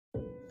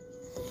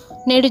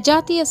నేడు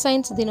జాతీయ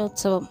సైన్స్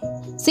దినోత్సవం.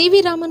 సివి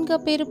రామన్గా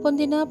పేరు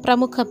పొందిన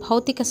ప్రముఖ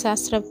భౌతిక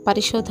శాస్త్ర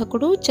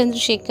పరిశోధకుడు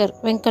చంద్రశేఖర్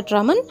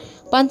వెంకట్రామన్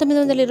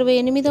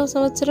 1928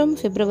 సంవత్సరం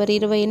ఫిబ్రవరి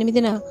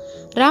 28న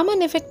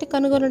రామన్ ఎఫెక్ట్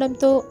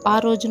కనుగొనడంతో ఆ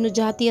రోజును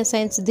జాతీయ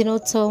సైన్స్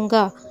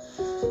దినోత్సవంగా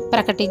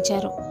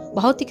ప్రకటించారు.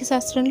 భౌతిక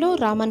శాస్త్రంలో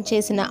రామన్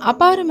చేసిన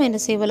అపారమైన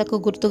సేవలకు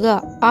గుర్తుగా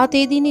ఆ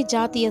తేదీని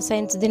జాతీయ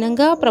సైన్స్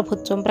దినంగా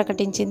ప్రభుత్వం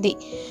ప్రకటించింది.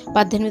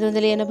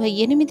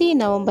 1888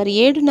 నవంబర్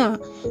 7న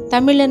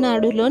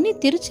తమిళనాడులోని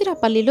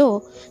తిరుచిరాపల్లిలో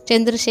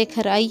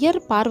చంద్రశేఖర్ అయ్యర్,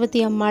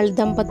 పార్వతి అమ్మాళ్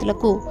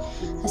దంపతులకు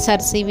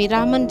సర్ సివి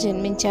రామన్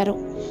జన్మించారు.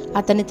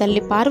 అతని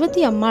తల్లి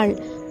పార్వతి అమ్మాళ్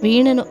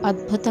వీణను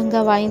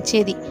అద్భుతంగా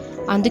వాయించేది.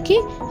 అందుకే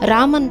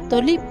రామన్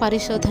తొలి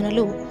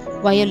పరిశోధనలు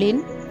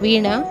వయోలిన్,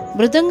 వీణ,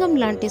 మృదంగం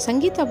లాంటి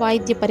సంగీత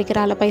వాయిద్య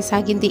పరికరాలపై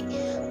సాగింది.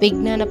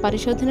 విజ్ఞాన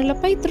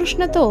పరిశోధనలపై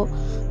తృష్ణతో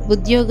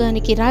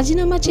ఉద్యోగానికి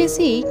రాజీనామా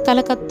చేసి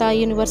కలకత్తా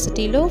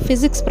యూనివర్సిటీలో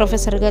ఫిజిక్స్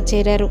ప్రొఫెసర్గా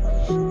చేరారు.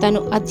 తను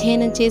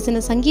అధ్యయనం చేసిన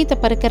సంగీత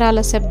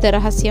పరికరాల శబ్ద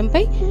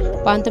రహస్యంపై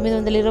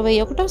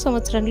 1921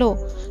 సంవత్సరంలో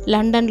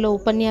లండన్లో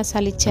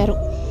ఉపన్యాసాలిచ్చారు.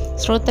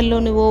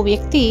 శ్రోతల్లోని ఓ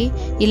వ్యక్తి,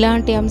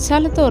 ఇలాంటి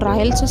అంశాలతో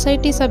రాయల్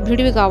సొసైటీ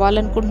సభ్యుడివి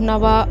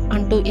కావాలనుకుంటున్నావా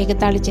అంటూ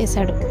ఎగతాళి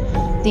చేశాడు.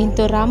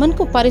 దీంతో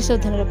రామన్కు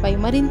పరిశోధనలపై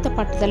మరింత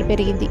పట్టుదల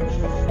పెరిగింది.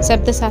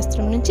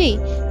 శబ్దశాస్త్రం నుంచి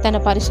తన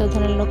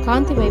పరిశోధనలను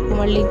కాంతి వైపు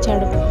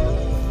మళ్లించాడు.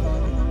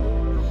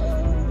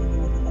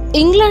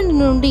 ఇంగ్లాండ్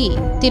నుండి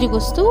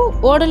తిరిగొస్తూ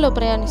ఓడలో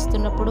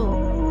ప్రయాణిస్తున్నప్పుడు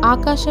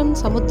ఆకాశం,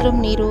 సముద్రం,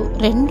 నీరు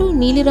రెండూ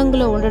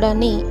నీలిరంగులో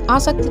ఉండడాన్ని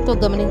ఆసక్తితో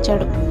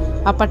గమనించాడు.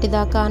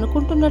 అప్పటిదాకా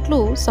అనుకుంటున్నట్లు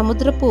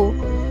సముద్రపు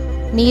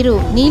నీరు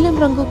నీలం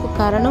రంగుకు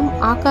కారణం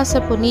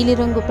ఆకాశపు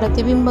నీలిరంగు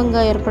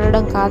ప్రతిబింబంగా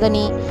ఏర్పడడం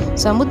కాదని,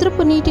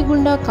 సముద్రపు నీటి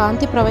గుండా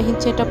కాంతి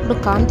ప్రవహించేటప్పుడు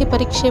కాంతి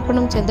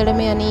పరిక్షేపణం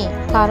చెందడమే అని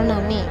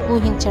కారణాన్ని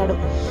ఊహించాడు.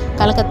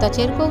 కలకత్తా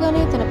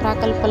చేరుకోగానే తన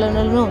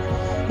ప్రాకల్పనలను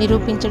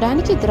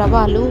నిరూపించడానికి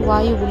ద్రవాలు,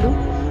 వాయువులు,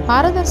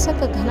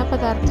 పారదర్శక ఘన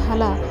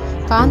పదార్థాల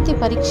కాంతి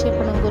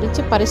పరిక్షేపణం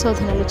గురించి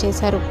పరిశోధనలు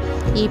చేశారు.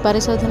 ఈ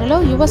పరిశోధనలో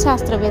యువ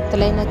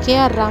శాస్త్రవేత్తలైన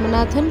కెఆర్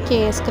రామనాథన్,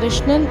 కెఎస్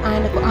కృష్ణన్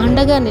ఆయనకు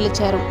అండగా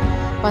నిలిచారు.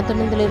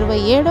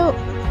 1927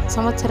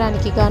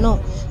 సంవత్సరానికి గాను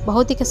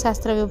భౌతిక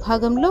శాస్త్ర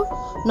విభాగంలో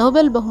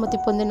నోబెల్ బహుమతి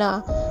పొందిన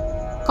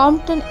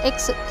కాంప్టన్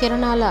ఎక్స్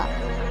కిరణాల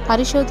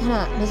పరిశోధన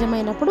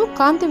నిజమైనప్పుడు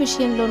కాంతి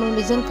విషయంలోనూ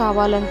నిజం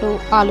కావాలంటూ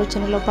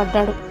ఆలోచనలో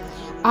పడ్డాడు.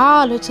 ఆ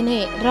ఆలోచనే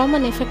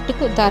రామన్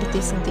ఎఫెక్ట్కు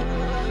దారితీసింది.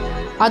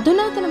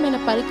 అధునాతనమైన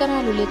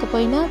పరికరాలు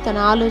లేకపోయినా తన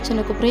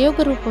ఆలోచనకు ప్రయోగ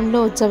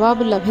రూపంలో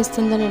జవాబు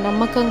లభిస్తుందని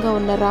నమ్మకంగా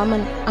ఉన్న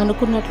రామన్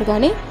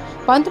అనుకున్నట్లుగానే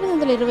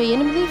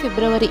 1928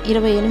 ఫిబ్రవరి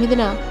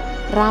 28న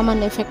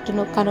రామన్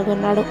ఎఫెక్ట్ను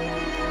కనుగొన్నాడు.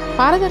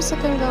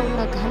 పారదర్శకంగా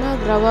ఉన్న ఘన,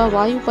 ద్రవ,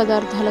 వాయు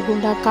పదార్థాల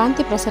గుండా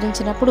కాంతి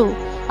ప్రసరించినప్పుడు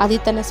అది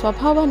తన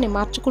స్వభావాన్ని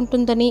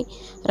మార్చుకుంటుందని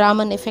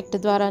రామన్ ఎఫెక్ట్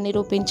ద్వారా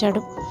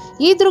నిరూపించాడు.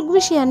 ఈ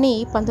దృగ్విషయాన్ని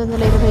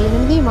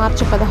 1928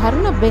 మార్చి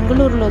 16న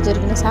బెంగళూరులో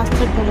జరిగిన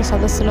శాస్త్రజ్ఞుల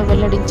సదస్సులో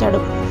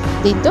వెల్లడించాడు.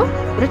 దీంతో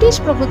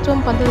బ్రిటిష్ ప్రభుత్వం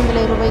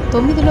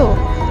 1929లో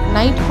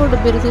నైట్హుడ్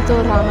బిరుదుతో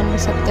రామన్ను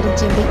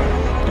సత్కరించింది.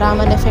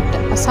 రామన్ ఎఫెక్ట్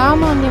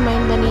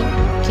అసామాన్యమైందని,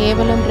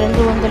 కేవలం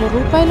 200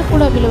 రూపాయలు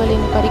కూడా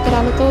విలువలేని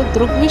పరికరాలతో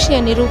దృగ్విషయ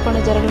నిరూపణ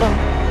జరగడం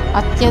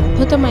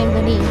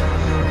అత్యద్భుతమైందని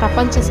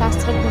ప్రపంచ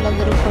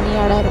శాస్త్రజ్ఞులందరూ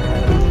కొనియాడారు.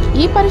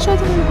 ఈ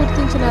పరిశోధనను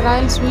గుర్తించిన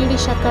రాయల్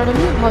స్వీడిష్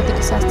అకాడమీ భౌతిక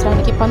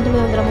శాస్త్రానికి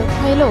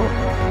 1930లో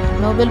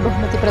నోబెల్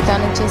బహుమతి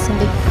ప్రదానం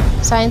చేసింది.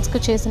 సైన్స్కు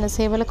చేసిన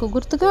సేవలకు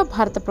గుర్తుగా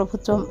భారత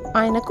ప్రభుత్వం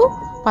ఆయనకు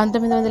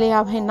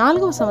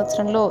 1954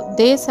 సంవత్సరంలో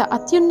దేశ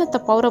అత్యున్నత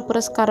పౌర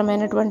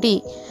పురస్కారమైనటువంటి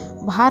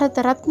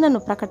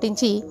భారతరత్నను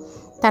ప్రకటించి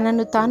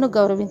తనను తాను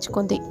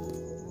గౌరవించుకుంది.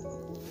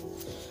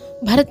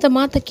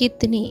 భరతమాత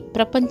కీర్తిని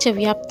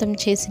ప్రపంచవ్యాప్తం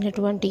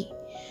చేసినటువంటి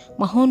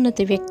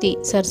మహోన్నత వ్యక్తి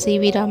సర్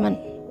సివి రామన్.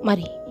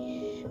 మరి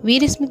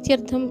వీరి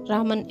స్మృత్యర్థం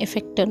రామన్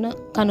ఎఫెక్ట్ను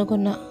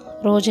కనుగొన్న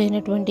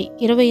రోజైనటువంటి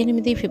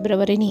 28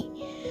 ఫిబ్రవరిని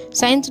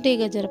సైన్స్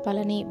డేగా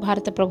జరపాలని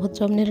భారత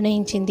ప్రభుత్వం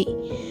నిర్ణయించింది.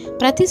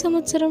 ప్రతి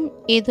సంవత్సరం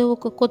ఏదో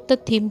ఒక కొత్త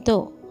థీమ్తో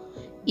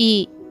ఈ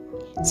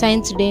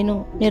సైన్స్ డేను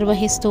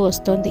నిర్వహిస్తూ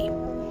వస్తోంది.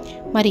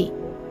 మరి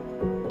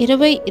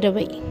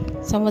 2020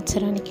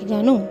 సంవత్సరానికి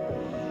గాను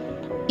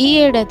ఈ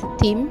ఏడాది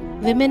theme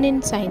women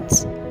in science,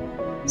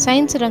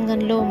 science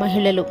రంగంలో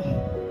మహిళలు.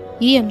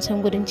 ఈ అంశం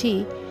గురించి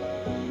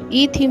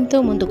ఈ థీమ్తో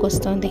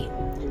ముందుకొస్తోంది.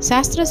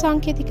 శాస్త్ర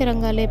సాంకేతిక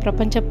రంగాలే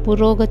ప్రపంచ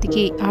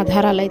పురోగతికి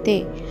ఆధారాలైతే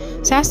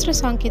శాస్త్ర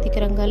సాంకేతిక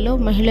రంగాల్లో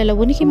మహిళల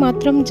ఉనికి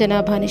మాత్రం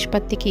జనాభా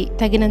నిష్పత్తికి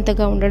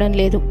తగినంతగా ఉండడం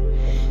లేదు.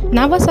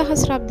 నవ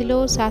సహస్రాబ్దిలో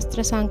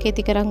శాస్త్ర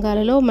సాంకేతిక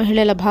రంగాలలో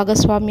మహిళల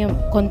భాగస్వామ్యం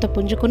కొంత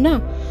పుంజుకున్నా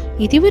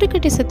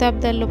ఇదివరకటి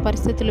శతాబ్దాల్లో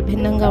పరిస్థితులు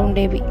భిన్నంగా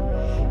ఉండేవి.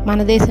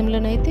 మన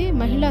దేశంలోనైతే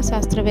మహిళా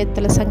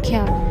శాస్త్రవేత్తల సంఖ్య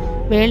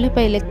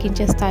వేళ్లపై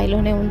లెక్కించే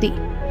స్థాయిలోనే ఉంది.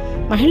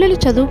 మహిళలు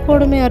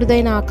చదువుకోవడమే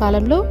అరుదైన ఆ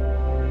కాలంలో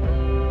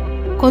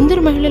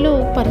కొందరు మహిళలు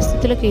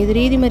పరిస్థితులకు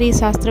ఎదురీది మరీ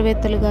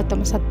శాస్త్రవేత్తలుగా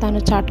తమ సత్తాను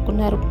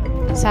చాటుకున్నారు.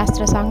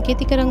 శాస్త్ర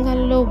సాంకేతిక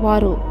రంగాల్లో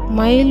వారు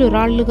మైలు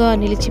రాళ్లుగా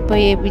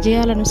నిలిచిపోయే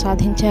విజయాలను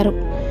సాధించారు.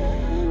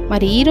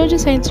 మరి ఈరోజు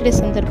సైన్స్ డే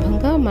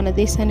సందర్భంగా మన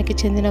దేశానికి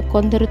చెందిన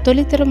కొందరు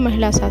తొలితరం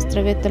మహిళా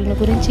శాస్త్రవేత్తలను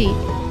గురించి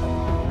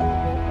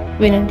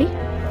వినండి.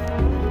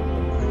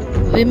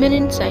 విమెన్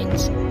ఇన్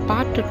సైన్స్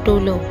పార్ట్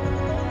 2లో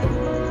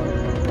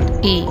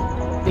ఈ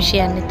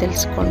విషయాన్ని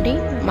తెలుసుకోండి.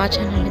 మా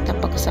ఛానల్ని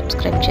తప్పక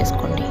సబ్స్క్రైబ్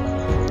చేసుకోండి.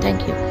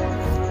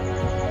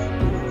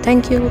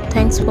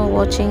 Thanks for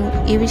watching.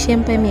 ఈ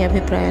విషయంపై మీ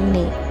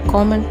అభిప్రాయాన్ని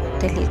కామెంట్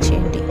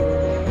తెలియచేయండి.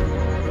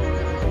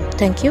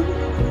 Thank you.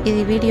 ఈ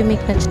వీడియో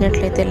మీకు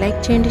నచ్చినట్లయితే లైక్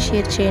చేయండి,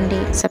 షేర్ చేయండి,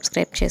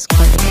 సబ్స్క్రైబ్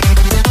చేసుకోండి.